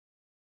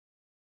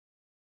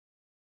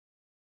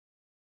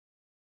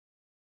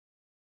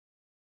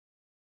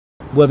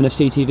Worthing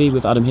FC TV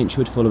with Adam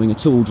Hinshelwood following a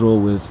 2-2 draw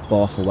with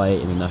Bath away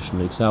in the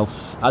National League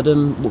South.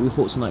 Adam, what were your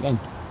thoughts on that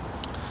game?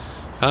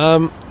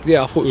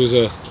 Yeah, I thought it was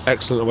an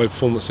excellent away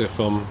performance, if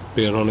I'm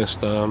being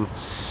honest.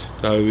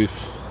 We've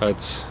had,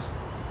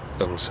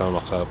 doesn't sound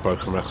like a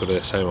broken record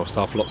here, same old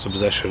stuff, lots of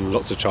possession,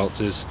 lots of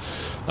chances,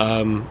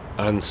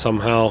 and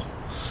somehow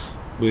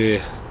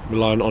we're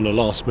relying on a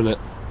last minute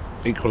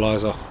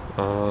equaliser.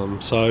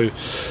 So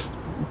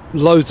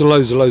loads and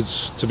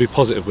loads to be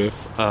positive with.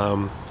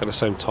 At the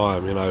same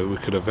time, we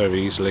could have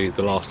very easily,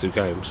 the last 2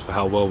 games, for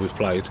how well we've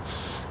played,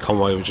 come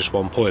away with just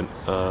 1 point.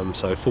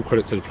 So full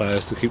credit to the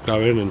players to keep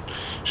going and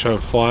show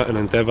and fight and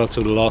endeavour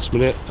till the last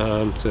minute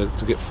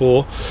to get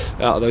 4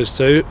 out of those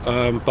 2.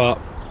 But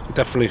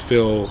definitely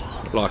feel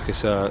like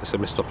it's a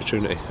missed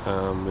opportunity.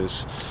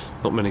 There's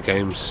not many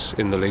games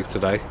in the league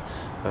today.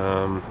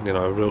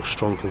 A real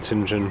strong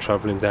contingent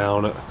travelling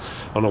down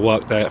on a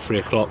work day at 3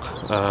 o'clock.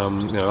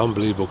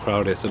 Unbelievable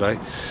crowd here today.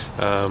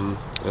 And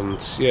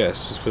yeah, it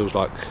just feels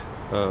like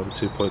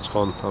 2 points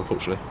gone,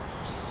 unfortunately.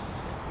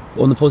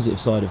 On the positive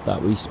side of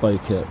that, we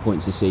spoke at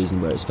points this season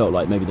where it's felt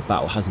like maybe the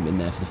battle hasn't been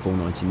there for the full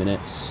 90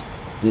 minutes.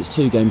 And it's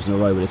 2 games in a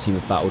row where the team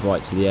have battled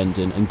right to the end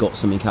and got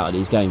something out of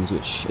these games,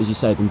 which, as you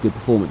say, have been good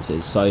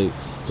performances. So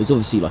there's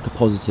obviously like a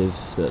positive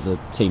that the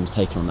team's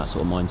taken on that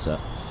sort of mindset.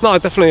 No,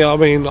 definitely. I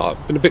mean,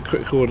 I've been a bit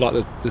critical of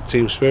like the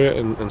team spirit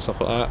and stuff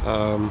like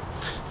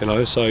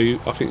that. So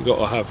I think you've got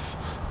to have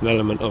an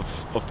element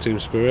of team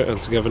spirit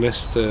and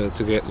togetherness to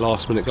get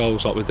last minute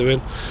goals like we're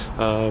doing.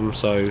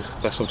 So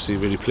that's obviously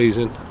really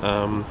pleasing.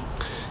 But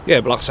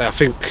like I say, I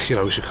think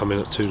we should come in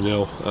at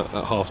 2-0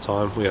 at half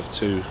time. We have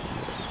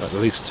at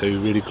least 2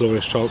 really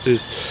glorious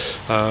chances,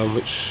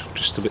 which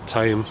just a bit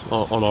tame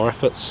on our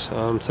efforts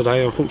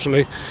today,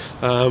 unfortunately.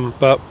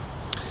 But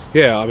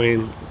yeah, I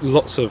mean,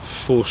 lots of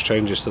forced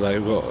changes today.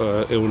 We've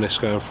got illness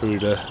going through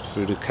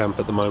the camp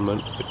at the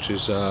moment, which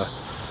is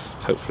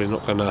hopefully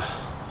not going to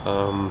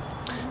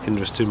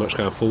hinder us too much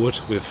going forward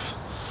with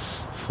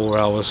 4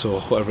 hours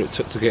or whatever it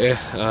took to get here.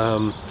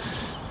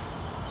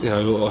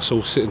 Us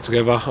all sitting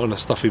together on a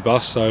stuffy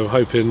bus, so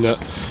hoping that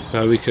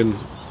we can,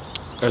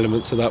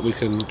 elements of that we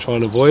can try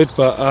and avoid,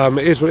 but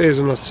it is what it is,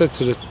 and I've said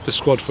to the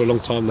squad for a long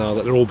time now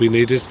that they'll all be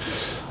needed,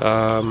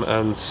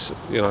 and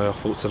I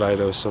thought today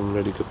there were some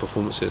really good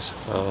performances,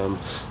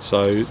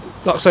 so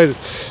like I say,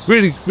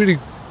 really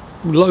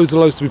loads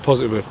and loads to be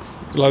positive with,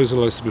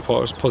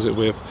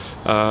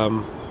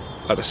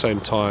 at the same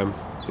time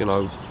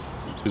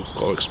we've got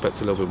to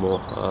expect a little bit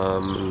more,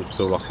 and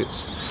feel like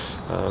it's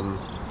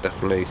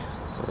definitely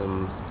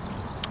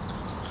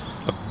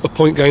a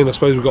point gain. I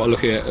suppose we've got to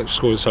look at it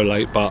scoring so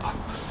late, but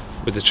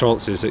with the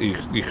chances that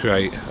you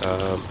create,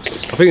 I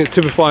think it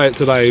typify it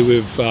today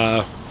with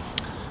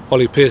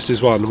Ollie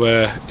Pearce's one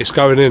where it's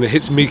going in, it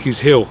hits Miki's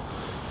heel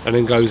and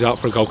then goes out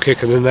for a goal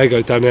kick, and then they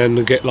go down there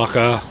and get like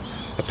a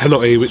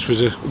penalty, which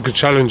was a good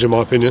challenge in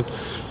my opinion.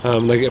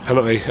 They get a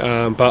penalty,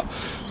 but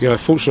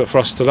fortunate for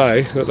us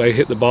today that they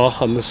hit the bar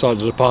on the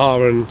side of the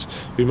bar and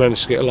we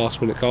managed to get a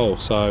last minute goal.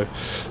 So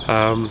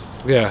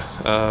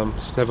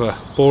it's never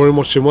boring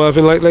watching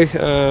Worthing lately,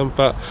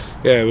 but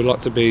yeah, we'd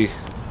like to be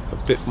a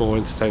bit more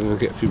entertaining and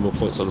get a few more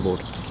points on the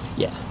board.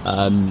 Yeah,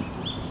 I mean,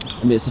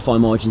 it's the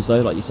fine margins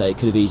though. Like you say, it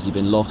could have easily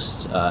been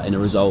lost in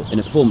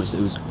a performance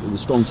that was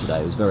strong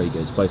today. It was very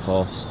good, both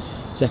halves.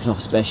 Second half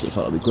especially, it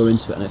felt like we grew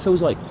into it, and it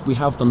feels like we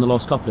have done the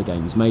last couple of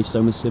games.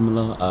 Maidstone was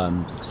similar,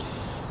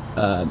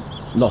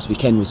 last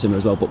weekend was similar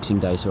as well, Boxing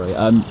Day, sorry.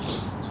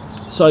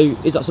 So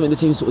is that something the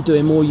team's sort of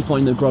doing more? You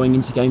find them growing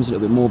into games a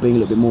little bit more, being a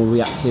little bit more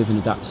reactive and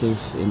adaptive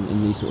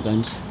in these sort of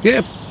games?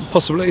 Yeah,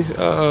 possibly.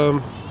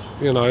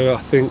 I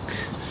think,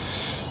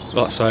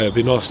 like I say, it'd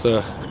be nice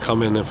to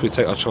come in if we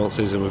take our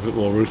chances and we're a bit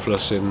more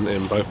ruthless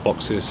in both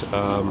boxes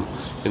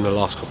in the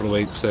last couple of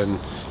weeks. Then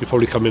you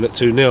probably come in at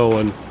 2-0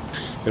 and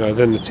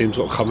then the team's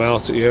got to come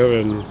out at you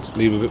and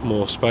leave a bit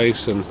more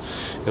space, and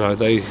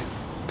they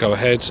go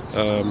ahead,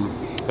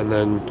 and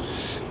then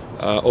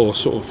or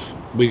sort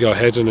of we go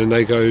ahead and then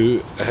they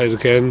go ahead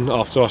again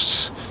after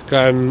us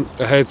going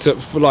ahead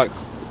for like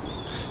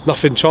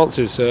nothing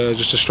chances,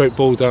 just a straight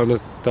ball down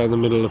the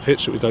middle of the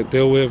pitch that we don't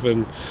deal with,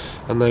 and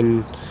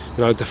then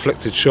a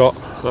deflected shot,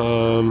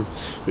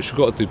 which we've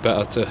got to do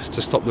better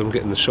to stop them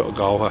getting the shot at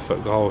goal,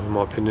 effort goal in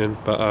my opinion.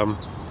 But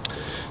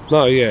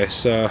no,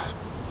 yes.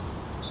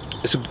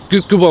 It's a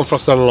good one for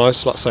us to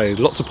analyse. Like I say,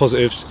 lots of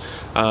positives,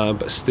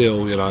 but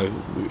still, we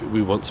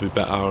want to be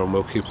better, and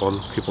we'll keep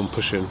on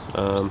pushing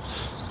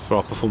for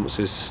our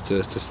performances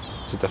to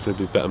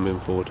definitely be better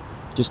moving forward.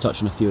 Just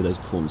touch on a few of those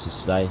performances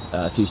today.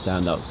 A few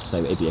standouts to say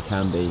what Ibia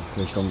can be.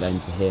 Very strong game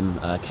for him.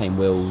 Kane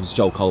Wills,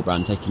 Joel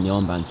Colbrand taking the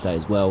armband today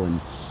as well,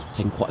 and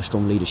taking quite a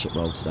strong leadership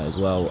role today as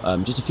well.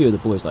 Just a few of the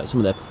boys, like some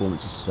of their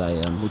performances today.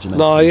 What do you make?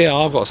 No, yeah,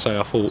 I've got to say,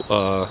 I thought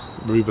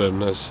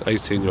Ruben, as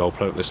 18-year-old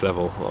playing at this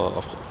level,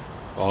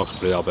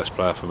 arguably our best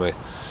player for me.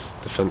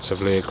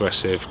 Defensively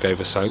aggressive, gave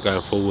us something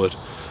going forward.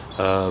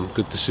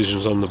 Good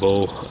decisions on the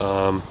ball.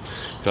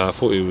 I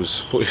thought he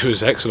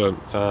was excellent.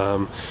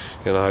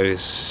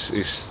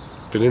 He's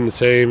been in the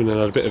team and then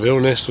had a bit of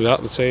illness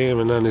without the team,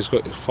 and then he's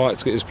got to fight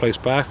to get his place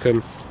back,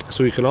 and that's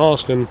all you can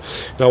ask. And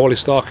Wally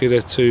Starkey,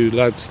 they're two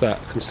lads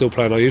that can still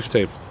play in our youth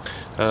team.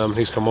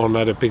 He's come on and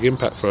had a big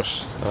impact for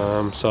us.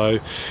 So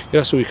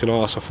that's all you can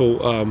ask. I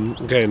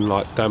thought again,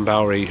 like Dan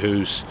Bowery,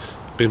 who's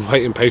been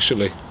waiting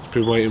patiently.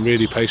 Been waiting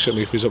really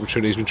patiently for his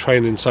opportunity. He's been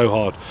training so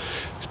hard.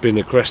 He's been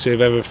aggressive.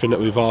 Everything that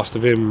we've asked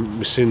of him,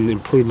 we've seen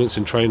improvements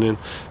in training,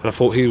 and I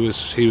thought he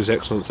was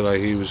excellent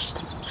today. He was,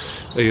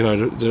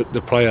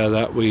 the player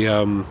that we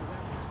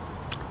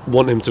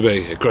want him to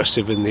be.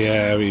 Aggressive in the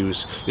air.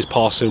 His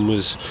passing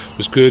was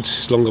good.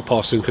 His longer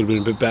passing could have been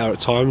a bit better at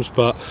times,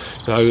 but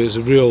it was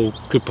a real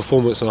good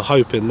performance, and I'm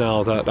hoping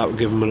now that will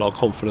give him a lot of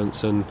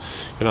confidence, and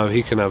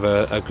he can have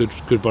a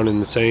good run in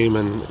the team,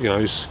 and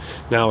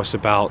now it's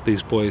about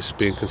these boys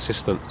being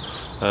consistent.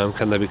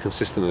 Can they be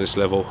consistent at this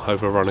level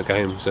over a run of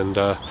games? And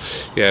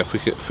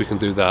if we can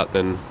do that,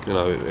 then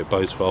it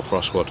bodes well for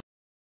our squad.